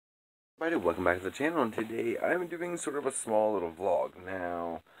Everybody, welcome back to the channel, and today I'm doing sort of a small little vlog.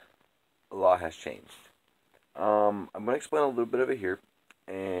 Now, a lot has changed. I'm going to explain a little bit of it here,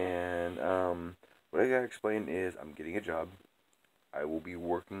 and what I gotta explain is I'm getting a job. I will be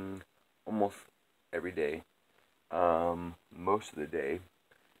working almost every day, most of the day,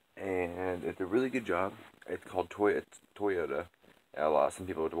 and it's a really good job. It's called Toyota. Some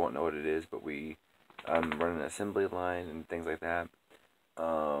people won't know what it is, but we run an assembly line and things like that.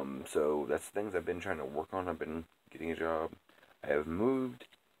 So that's things I've been trying to work on. I've been getting a job. I have moved,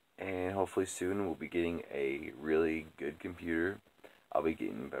 and hopefully soon we'll be getting a really good computer. I'll be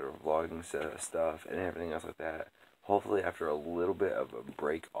getting better vlogging stuff and everything else like that. Hopefully after a little bit of a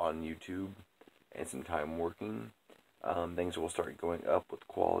break on YouTube and some time working, things will start going up with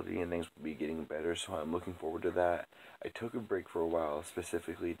quality and things will be getting better, so I'm looking forward to that. I took a break for a while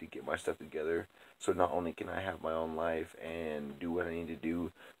specifically to get my stuff together, so not only can I have my own life and do what I need to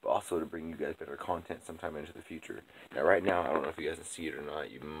do, but also to bring you guys better content sometime into the future. Now right now, I don't know if you guys can see it or not.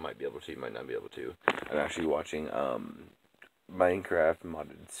 You might be able to, you might not be able to. I'm actually watching Minecraft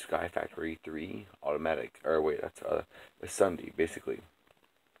modded Sky Factory 3 automatic, or wait, that's a Sunday basically.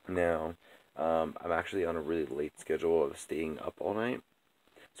 Now, I'm actually on a really late schedule of staying up all night.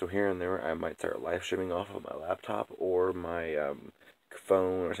 So here and there, I might start live streaming off of my laptop or my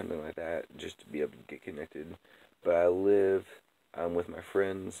phone or something like that, just to be able to get connected. But I live with my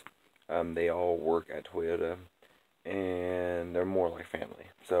friends. They all work at Toyota, and they're more like family.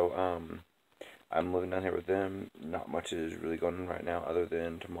 So I'm living down here with them. Not much is really going on right now, other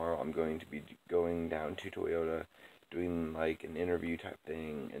than tomorrow I'm going to be going down to Toyota, doing like an interview type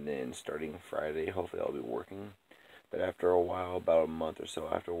thing, and then starting Friday, hopefully I'll be working. But after a while, about a month or so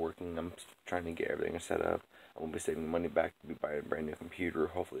after working, I'm trying to get everything set up. I won't be saving money back to be buying a brand new computer,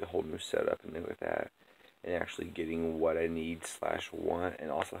 hopefully a whole new setup and things like that, and actually getting what I need slash want, and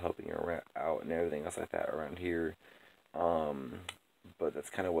also helping out and everything else like that around here. But that's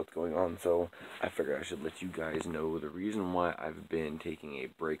kind of what's going on. So I figured I should let you guys know the reason why I've been taking a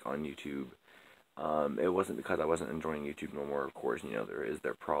break on YouTube. It wasn't because I wasn't enjoying YouTube no more. Of course, you know there is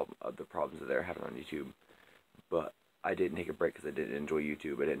their problem, the problems that they're having on YouTube. But I didn't take a break because I didn't enjoy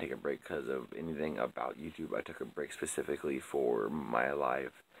YouTube. I didn't take a break because of anything about YouTube. I took a break specifically for my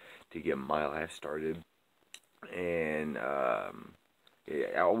life, to get my life started. And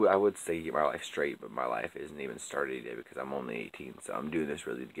yeah, I would say get my life straight, but my life isn't even started yet because I'm only 18. So I'm doing this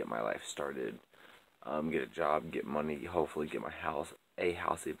really to get my life started. Get a job, get money, hopefully get my a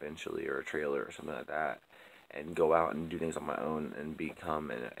house eventually, or a trailer or something like that, and go out and do things on my own and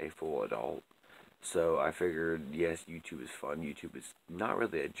become a full adult. So I figured, yes, YouTube is fun. YouTube is not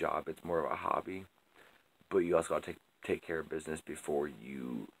really a job; it's more of a hobby. But you also got to take care of business before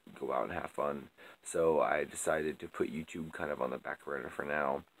you go out and have fun. So I decided to put YouTube kind of on the back burner for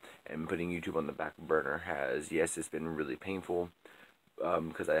now. And putting YouTube on the back burner has, yes, it's been really painful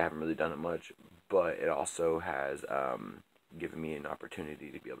because I haven't really done it much, but it also has given me an opportunity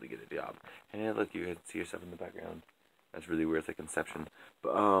to be able to get a job. And look, you can see yourself in the background. That's really weird, like Inception.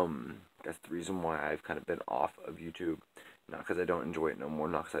 But that's the reason why I've kind of been off of YouTube. Not because I don't enjoy it no more,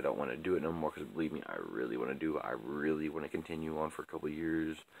 not because I don't want to do it no more, because believe me, I really want to do it. I really want to continue on for a couple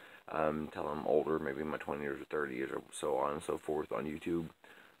years, till I'm older, maybe in my 20s or 30s or so on and so forth on YouTube.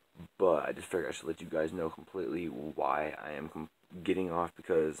 But I just figured I should let you guys know completely why I am getting off,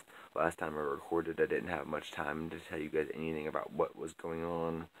 because last time I recorded, I didn't have much time to tell you guys anything about what was going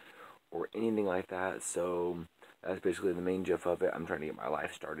on or anything like that. So that's basically the main gist of it. I'm trying to get my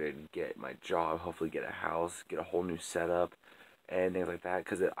life started, get my job, hopefully get a house, get a whole new setup, and things like that.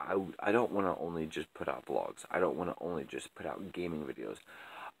 Because I don't want to only just put out vlogs. I don't want to only just put out gaming videos.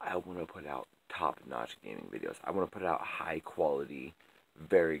 I want to put out top-notch gaming videos. I want to put out high-quality,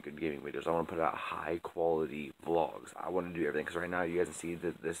 very good gaming videos. I want to put out high-quality vlogs. I want to do everything. Because right now, you guys can see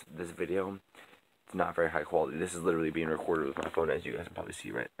that this video, it's not very high quality. This is literally being recorded with my phone, as you guys can probably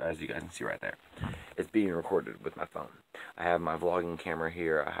see right there. It's being recorded with my phone. I have my vlogging camera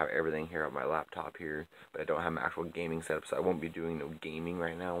here. I have everything here on my laptop here, but I don't have my actual gaming setup, so I won't be doing no gaming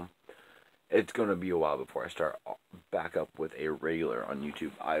right now. It's gonna be a while before I start back up with a regular on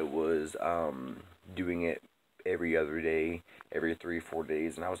YouTube. I was doing it every other day, every 3-4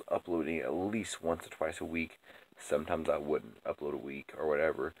 days, and I was uploading at least once or twice a week. Sometimes I wouldn't upload a week or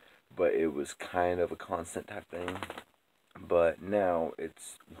whatever, but it was kind of a constant type thing. But now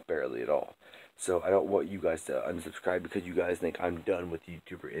it's barely at all. So I don't want you guys to unsubscribe because you guys think I'm done with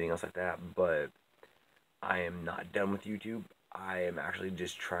YouTube or anything else like that, but I am not done with YouTube. I am actually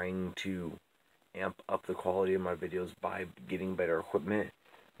just trying to amp up the quality of my videos by getting better equipment.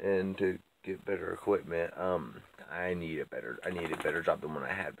 And to get better equipment, I need a better job than what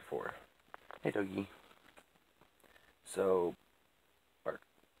I had before. Hey, doggy. So, bark.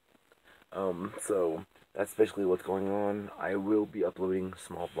 So that's basically what's going on. I will be uploading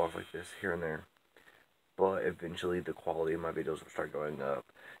small vlogs like this here and there, but eventually the quality of my videos will start going up.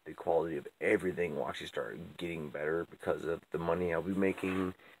 The quality of everything will actually start getting better because of the money I'll be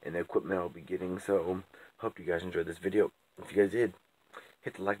making and the equipment I'll be getting. So, hope you guys enjoyed this video. If you guys did,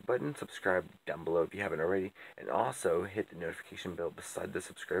 hit the like button, subscribe down below if you haven't already, and also hit the notification bell beside the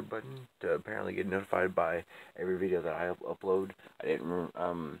subscribe button to apparently get notified by every video that I upload. I didn't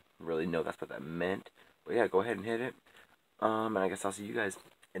really know that's what that meant, but yeah, go ahead and hit it. And I guess I'll see you guys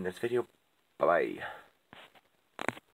in this video. Bye bye.